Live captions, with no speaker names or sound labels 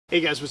Hey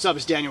guys, what's up?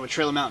 It's Daniel with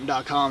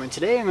TrailerMountain.com, and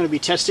today I'm going to be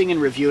testing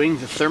and reviewing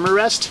the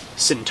Therm-A-Rest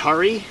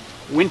Centari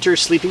winter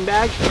sleeping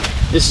bag.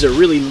 This is a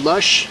really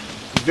lush,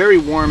 very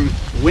warm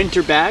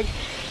winter bag,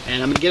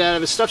 and I'm going to get out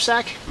of a stuff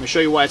sack. I'm going to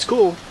show you why it's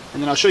cool,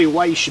 and then I'll show you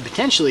why you should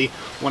potentially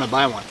want to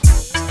buy one.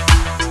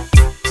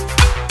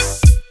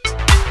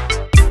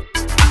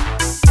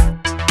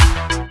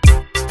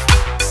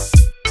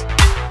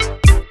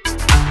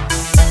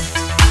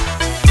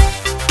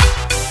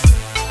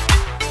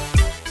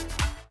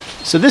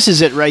 So this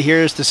is it right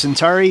here. It's the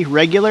Centari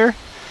regular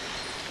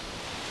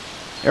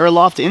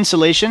eraLoft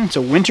insulation. It's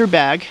a winter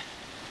bag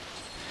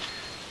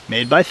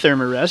made by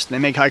Therm-A-Rest. They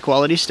make high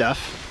quality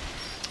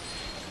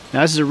stuff.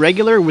 Now this is a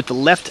regular with the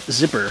left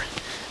zipper,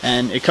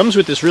 and it comes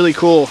with this really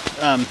cool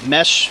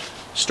mesh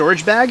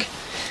storage bag,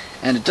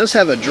 and it does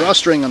have a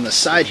drawstring on the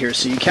side here,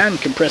 so you can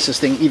compress this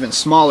thing even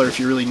smaller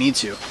if you really need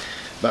to.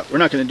 But we're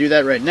not going to do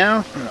that right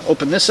now. I'm going to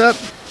open this up.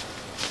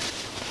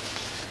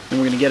 And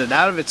we're going to get it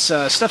out of its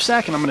stuff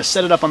sack, and I'm going to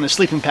set it up on the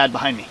sleeping pad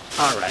behind me.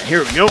 Alright, here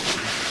we go.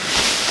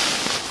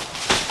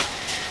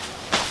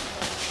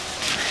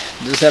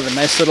 Does have a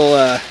nice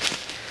little,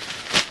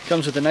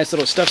 comes with a nice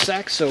little stuff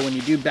sack, so when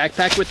you do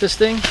backpack with this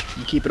thing,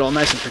 you keep it all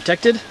nice and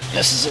protected.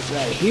 This is it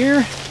right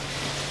here.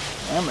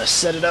 I'm going to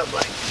set it up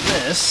like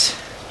this,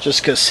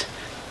 just because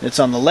it's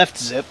on the left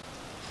zip,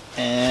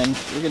 and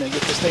we're going to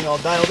get this thing all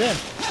dialed in.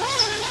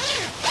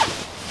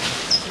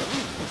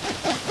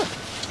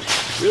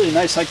 Really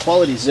nice high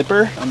quality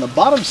zipper. On the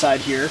bottom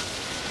side here,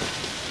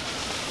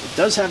 it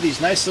does have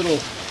these nice little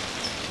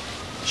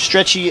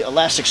stretchy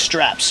elastic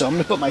straps. So I'm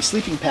going to put my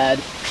sleeping pad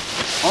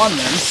on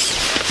them.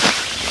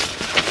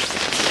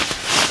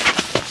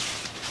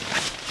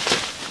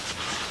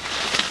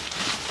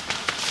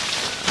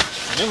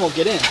 And then we'll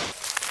get in.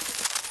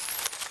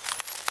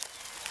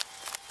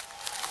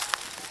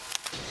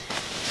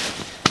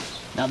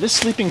 Now this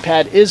sleeping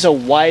pad is a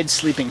wide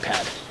sleeping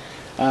pad.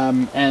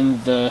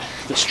 And the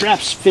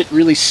straps fit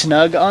really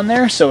snug on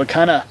there, so it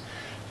kind of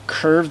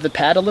curved the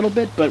pad a little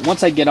bit, but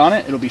once I get on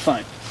it, it'll be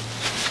fine.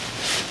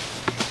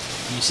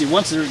 And you see,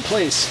 once they're in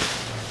place,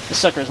 this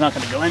sucker is not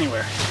going to go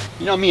anywhere.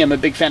 You know me, I'm a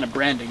big fan of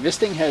branding. This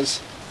thing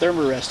has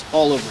Therm-A-Rest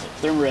all over it.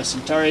 Therm-A-Rest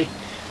Centari,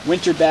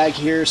 winter bag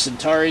here,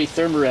 Centari,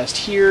 Therm-A-Rest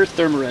here,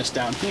 Therm-A-Rest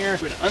down here.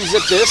 We're going to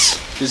unzip this.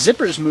 The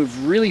zippers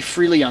move really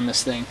freely on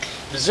this thing.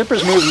 The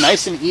zippers move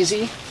nice and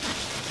easy.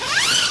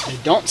 They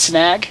don't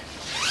snag,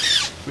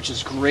 which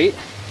is great.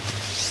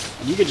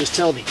 And you can just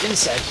tell the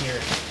inside here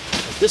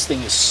that this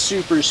thing is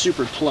super,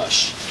 super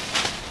plush.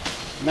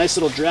 Nice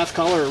little draft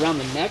collar around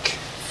the neck,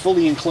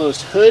 fully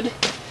enclosed hood.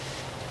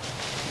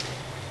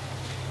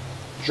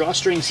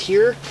 Drawstrings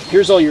here.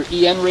 Here's all your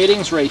EN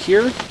ratings right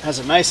here. Has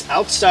a nice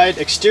outside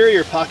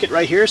exterior pocket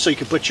right here, so you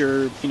can put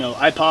your,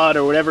 iPod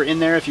or whatever in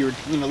there if you're,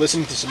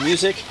 listening to some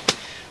music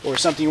or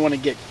something you want to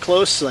get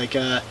close. Like,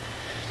 I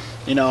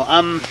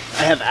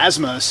have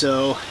asthma,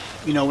 so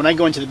when I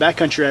go into the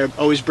backcountry,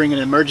 I always bring an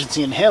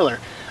emergency inhaler.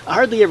 I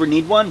hardly ever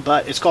need one,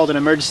 but it's called an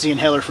emergency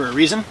inhaler for a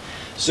reason.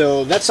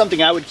 So that's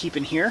something I would keep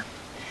in here.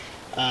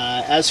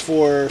 As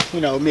for,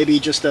 maybe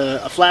just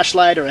a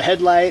flashlight or a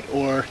headlight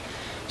or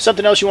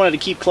something else you wanted to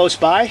keep close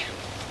by,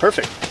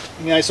 perfect.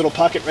 Nice little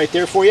pocket right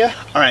there for you.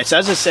 All right, so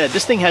as I said,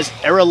 this thing has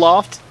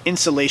eraLoft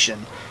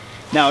insulation.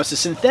 Now, it's a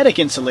synthetic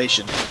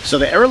insulation. So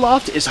the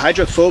eraLoft is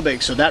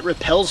hydrophobic, so that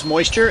repels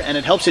moisture and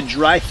it helps it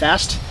dry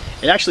fast.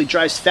 It actually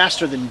dries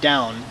faster than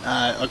down,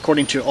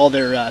 according to all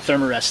their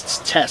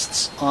Therm-A-Rest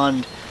tests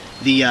on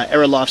the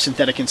eraLoft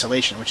synthetic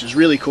insulation, which is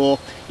really cool.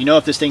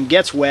 If this thing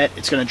gets wet,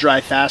 it's going to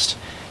dry fast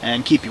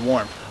and keep you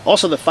warm.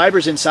 Also, the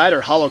fibers inside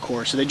are hollow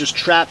core, so they just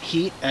trap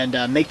heat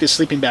and make this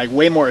sleeping bag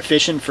way more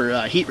efficient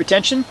for heat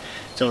retention.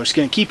 So it's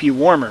going to keep you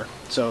warmer.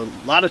 So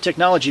a lot of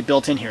technology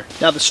built in here.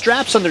 Now the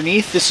straps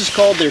underneath, this is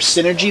called their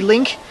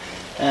SynergyLink.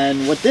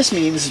 And what this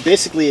means is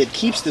basically it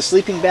keeps the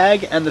sleeping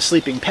bag and the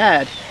sleeping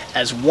pad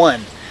as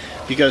one.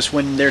 Because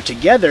when they're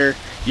together,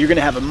 you're going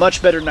to have a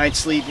much better night's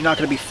sleep. You're not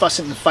going to be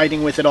fussing and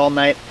fighting with it all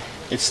night.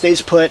 It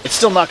stays put. It's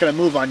still not going to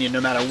move on you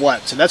no matter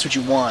what. So that's what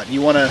you want. You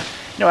want to,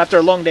 after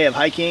a long day of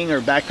hiking or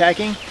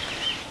backpacking,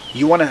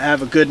 you want to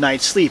have a good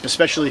night's sleep,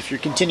 especially if you're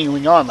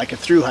continuing on like a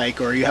through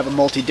hike or you have a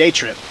multi-day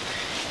trip.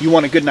 You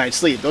want a good night's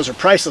sleep. Those are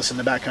priceless in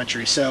the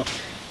backcountry. So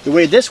the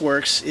way this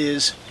works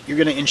is you're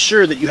going to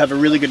ensure that you have a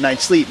really good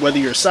night's sleep, whether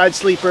you're a side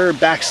sleeper,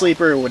 back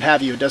sleeper, or what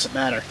have you. It doesn't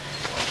matter.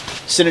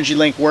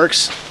 SynergyLink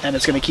works, and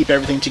it's going to keep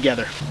everything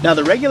together. Now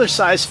the regular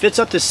size fits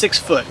up to 6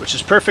 foot, which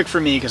is perfect for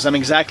me because I'm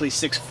exactly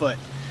 6 foot.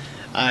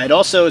 It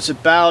also is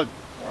about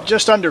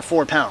just under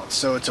 4 pounds,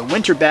 so it's a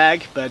winter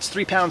bag, but it's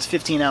 3 pounds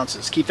 15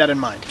 ounces. Keep that in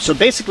mind. So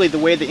basically the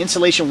way the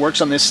insulation works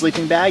on this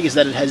sleeping bag is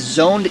that it has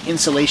zoned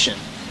insulation.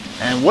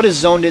 And what does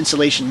zoned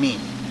insulation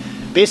mean?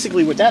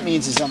 Basically what that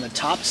means is on the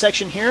top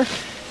section here,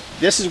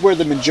 this is where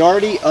the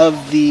majority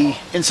of the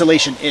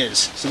insulation is.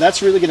 So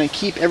that's really going to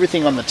keep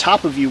everything on the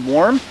top of you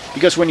warm,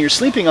 because when you're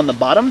sleeping on the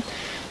bottom,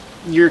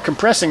 you're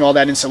compressing all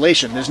that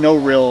insulation. There's no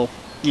real,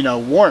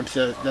 warmth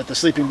that the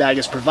sleeping bag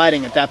is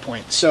providing at that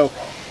point. So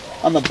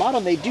on the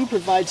bottom, they do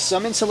provide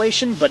some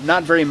insulation, but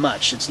not very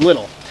much. It's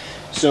little.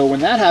 So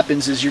when that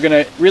happens is you're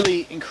going to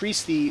really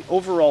increase the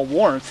overall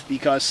warmth,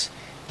 because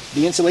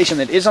the insulation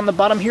that is on the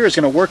bottom here is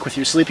going to work with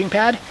your sleeping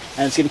pad,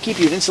 and it's going to keep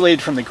you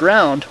insulated from the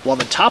ground, while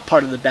the top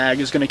part of the bag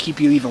is going to keep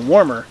you even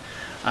warmer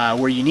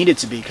where you need it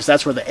to be, because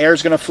that's where the air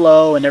is going to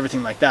flow and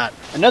everything like that.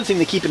 Another thing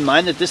to keep in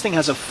mind, that this thing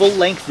has a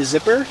full-length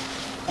zipper,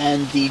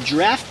 and the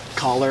draft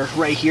collar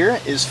right here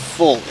is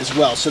full as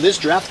well. So this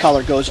draft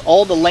collar goes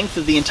all the length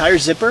of the entire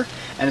zipper,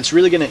 and it's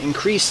really going to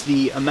increase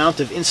the amount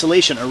of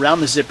insulation around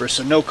the zipper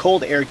so no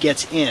cold air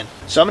gets in.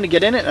 So I'm going to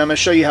get in it and I'm going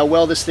to show you how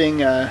well this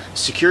thing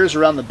secures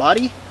around the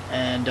body,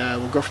 and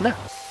we'll go from there.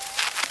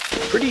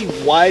 Pretty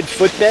wide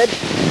footbed,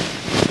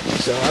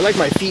 so I like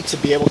my feet to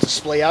be able to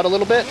splay out a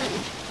little bit.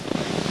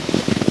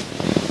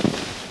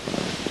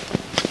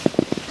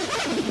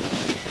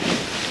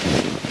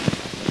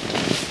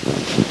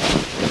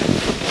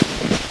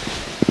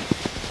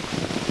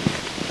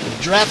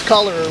 The draft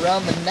collar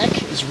around the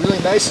neck is really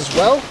nice as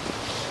well.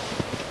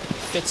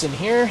 Fits in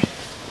here.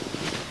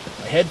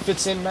 My head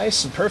fits in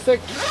nice and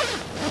perfect.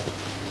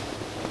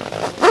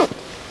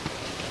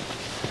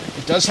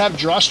 It does have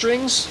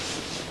drawstrings,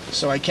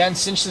 so I can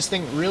cinch this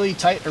thing really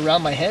tight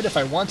around my head if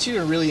I want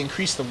to really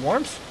increase the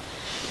warmth.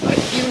 But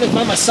even if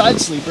I'm a side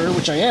sleeper,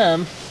 which I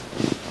am,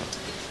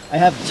 I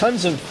have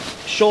tons of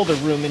shoulder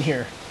room in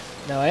here.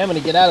 Now I am going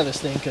to get out of this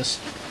thing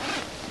because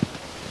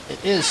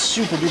it is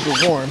super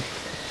duper warm.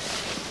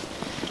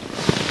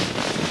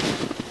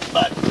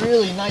 But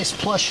really nice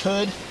plush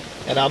hood.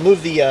 And I'll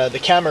move the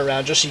camera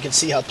around just so you can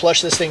see how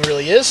plush this thing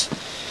really is.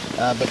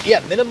 But yeah,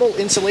 minimal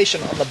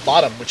insulation on the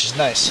bottom, which is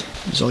nice.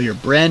 There's all your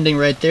branding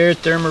right there,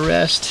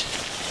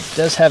 Therm-A-Rest. It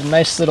does have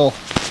nice little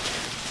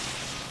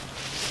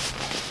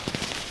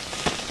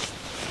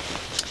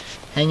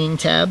hanging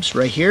tabs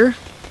right here.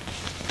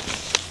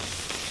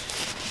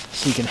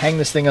 So you can hang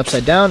this thing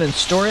upside down and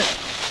store it.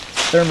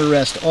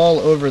 Therm-A-Rest all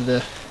over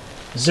the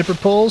zipper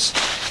pulls.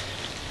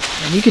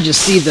 And you can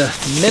just see the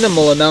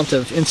minimal amount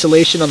of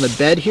insulation on the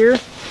bed here,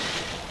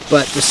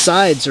 but the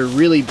sides are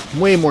really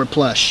way more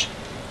plush.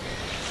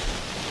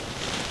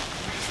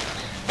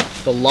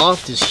 The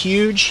loft is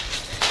huge.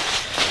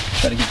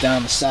 Try to get down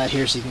on the side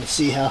here so you can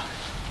see how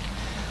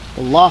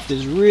the loft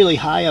is really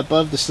high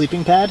above the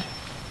sleeping pad.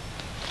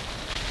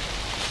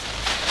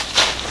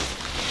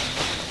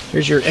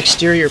 Here's your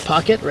exterior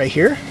pocket right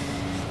here.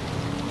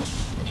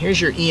 And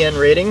here's your EN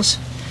ratings.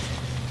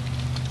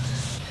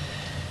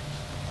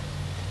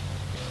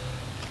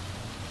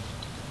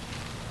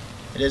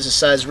 It is a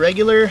size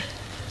regular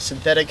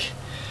synthetic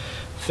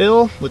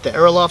fill with the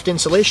eraLoft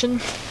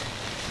insulation.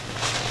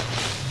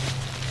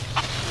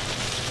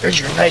 There's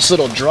your nice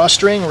little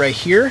drawstring right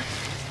here.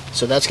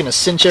 So that's going to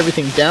cinch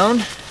everything down.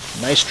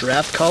 Nice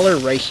draft collar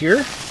right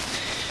here.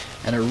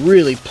 And a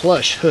really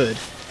plush hood.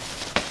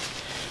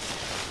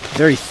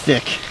 Very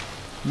thick.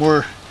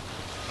 More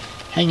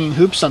hanging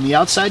hoops on the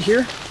outside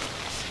here.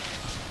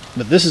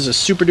 But this is a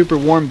super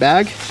duper warm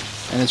bag,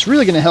 and it's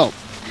really going to help.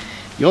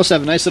 You also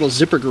have a nice little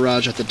zipper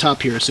garage at the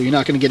top here, so you're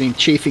not going to get any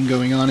chafing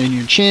going on in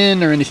your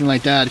chin or anything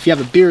like that. If you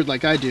have a beard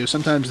like I do,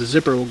 sometimes the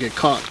zipper will get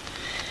caught,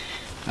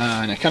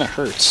 and it kind of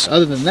hurts.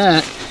 Other than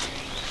that,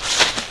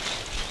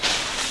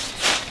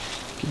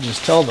 you can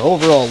just tell the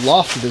overall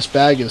loft of this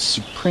bag is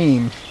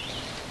supreme,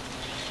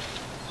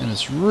 and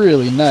it's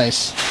really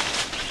nice.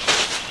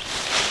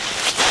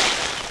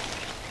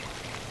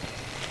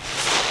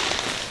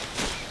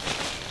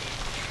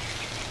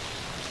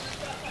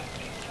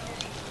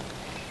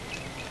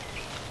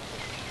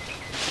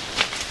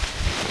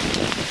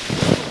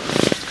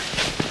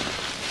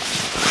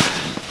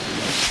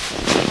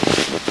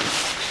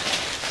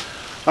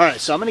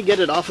 Alright, so I'm going to get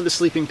it off of the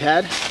sleeping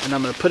pad, and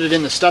I'm going to put it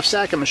in the stuff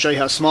sack. I'm going to show you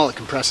how small it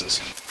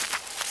compresses.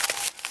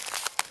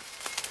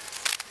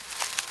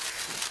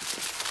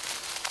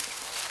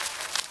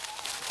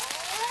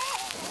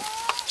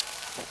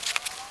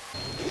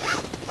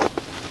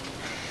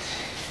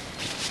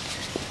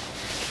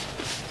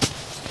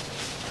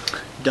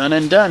 Done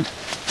and done.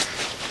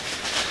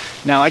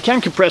 Now I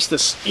can compress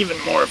this even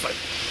more if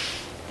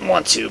I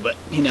want to, but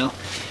you know,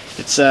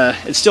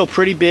 it's still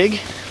pretty big,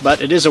 but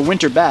it is a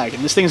winter bag,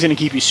 and this thing's going to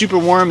keep you super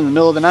warm in the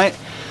middle of the night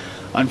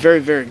on very,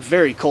 very,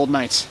 very cold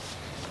nights.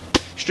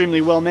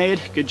 Extremely well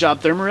made. Good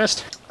job,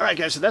 Therm-A-Rest. Alright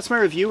guys, so that's my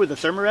review with the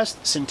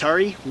Therm-A-Rest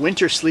Centari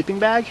winter sleeping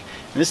bag.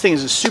 And this thing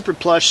is a super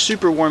plush,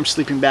 super warm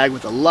sleeping bag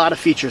with a lot of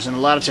features and a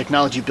lot of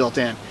technology built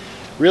in.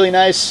 Really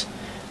nice,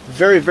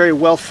 very, very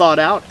well thought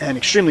out, and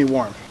extremely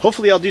warm.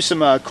 Hopefully I'll do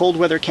some cold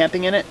weather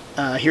camping in it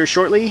here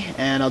shortly,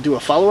 and I'll do a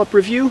follow-up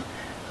review.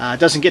 It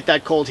doesn't get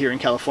that cold here in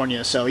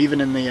California, so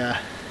even in the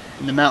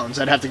mountains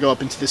I'd have to go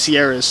up into the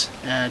Sierras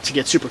to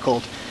get super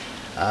cold.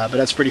 But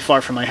that's pretty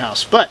far from my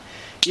house. But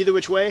either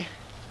which way,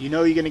 You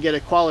know you're going to get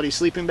a quality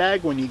sleeping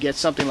bag when you get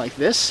something like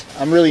this.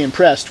 I'm really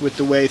impressed with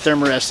the way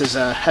Therm-A-Rest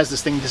has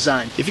this thing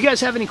designed. If you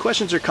guys have any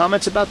questions or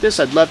comments about this,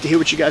 I'd love to hear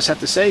what you guys have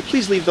to say.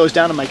 Please leave those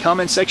down in my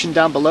comment section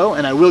down below,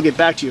 and I will get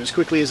back to you as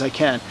quickly as I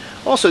can.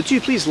 Also, too,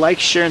 please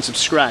like, share, and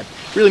subscribe.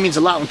 It really means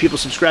a lot when people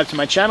subscribe to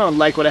my channel and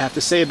like what I have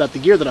to say about the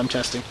gear that I'm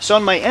testing. So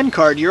on my end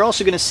card, you're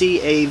also going to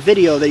see a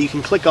video that you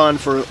can click on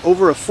for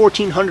over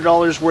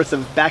 $1,400 worth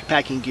of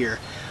backpacking gear.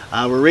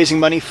 We're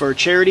raising money for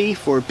charity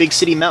for big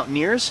city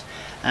mountaineers,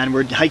 and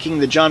we're hiking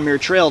the John Muir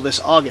Trail this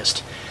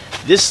August.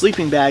 This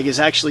sleeping bag is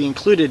actually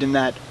included in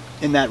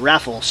that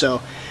raffle.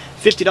 So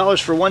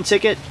 $50 for 1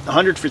 ticket,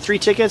 $100 for 3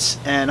 tickets,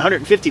 and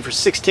 $150 for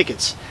 6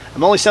 tickets.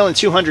 I'm only selling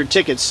 200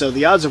 tickets, so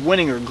the odds of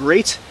winning are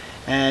great,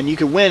 and you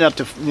can win up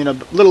to a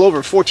little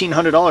over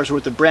 $1,400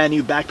 worth of brand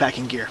new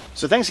backpacking gear.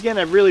 So thanks again.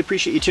 I really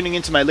appreciate you tuning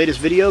into my latest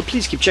video.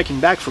 Please keep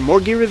checking back for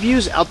more gear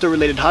reviews, outdoor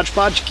related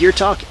hodgepodge, gear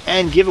talk,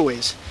 and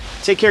giveaways.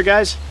 Take care,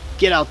 guys.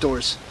 Get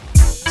outdoors.